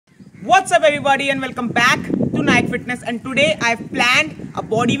What's up everybody and welcome back to Nayak Fitness, and today I've planned a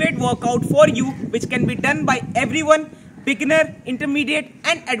bodyweight workout for you which can be done by everyone, beginner, intermediate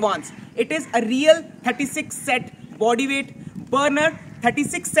and advanced. It is a real 36 set bodyweight burner.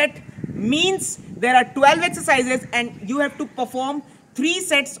 36 set means there are 12 exercises and you have to perform 3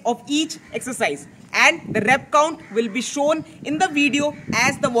 sets of each exercise, and the rep count will be shown in the video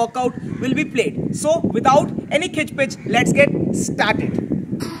as the workout will be played. So without any kitch pitch, let's get started.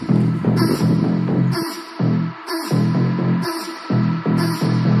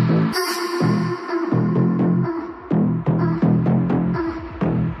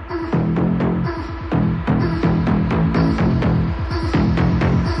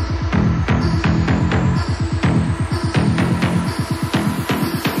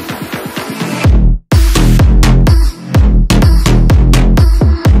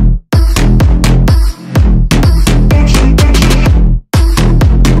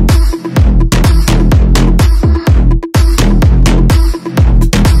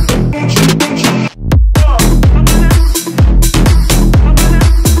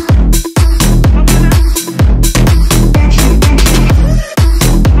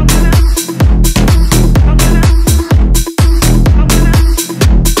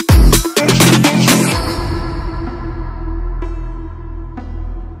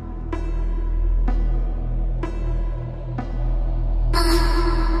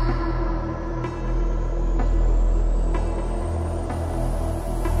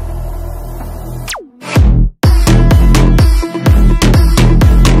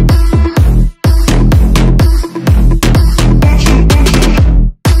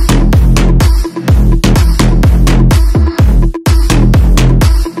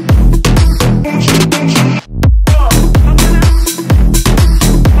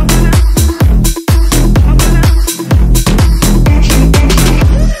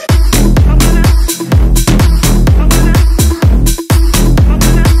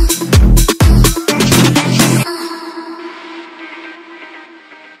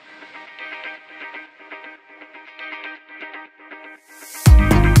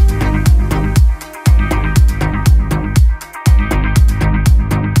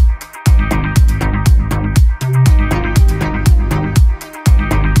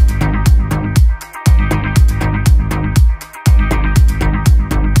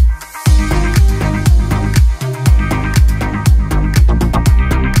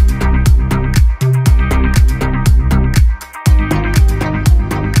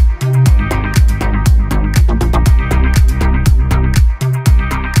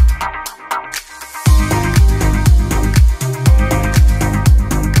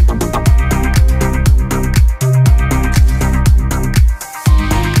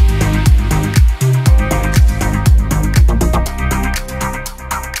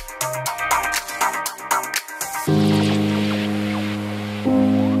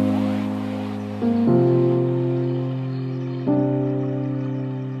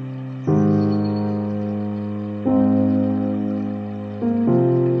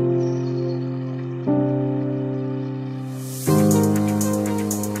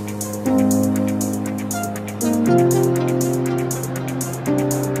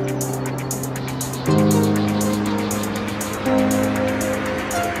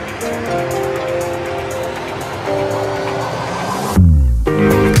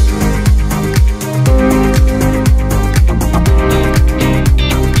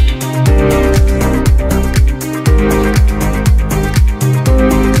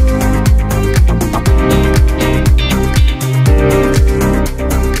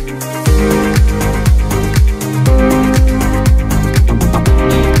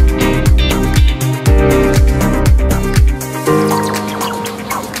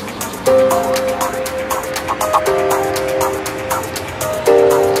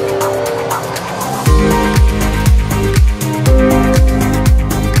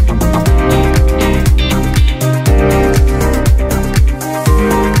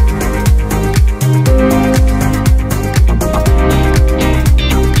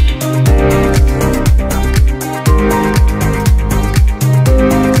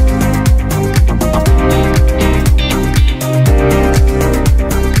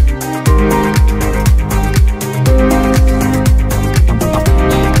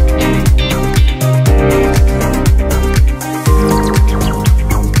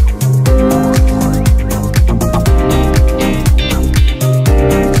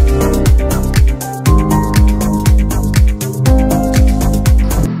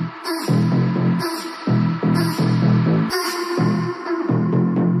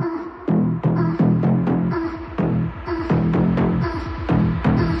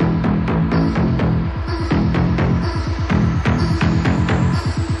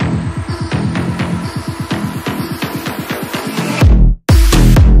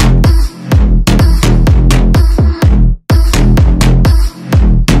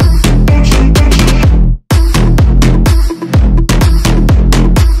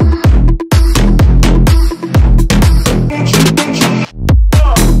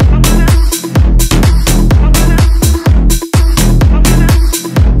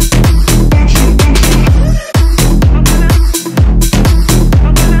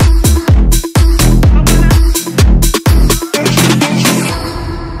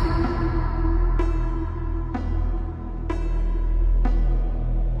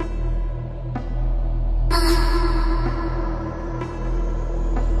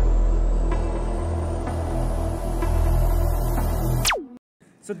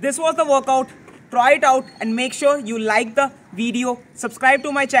 So this was the workout. Try it out and make sure you like the video, subscribe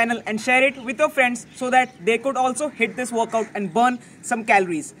to my channel and share it with your friends so that they could also hit this workout and burn some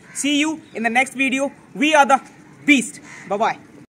calories. See you in the next video. We are the beast. Bye-bye.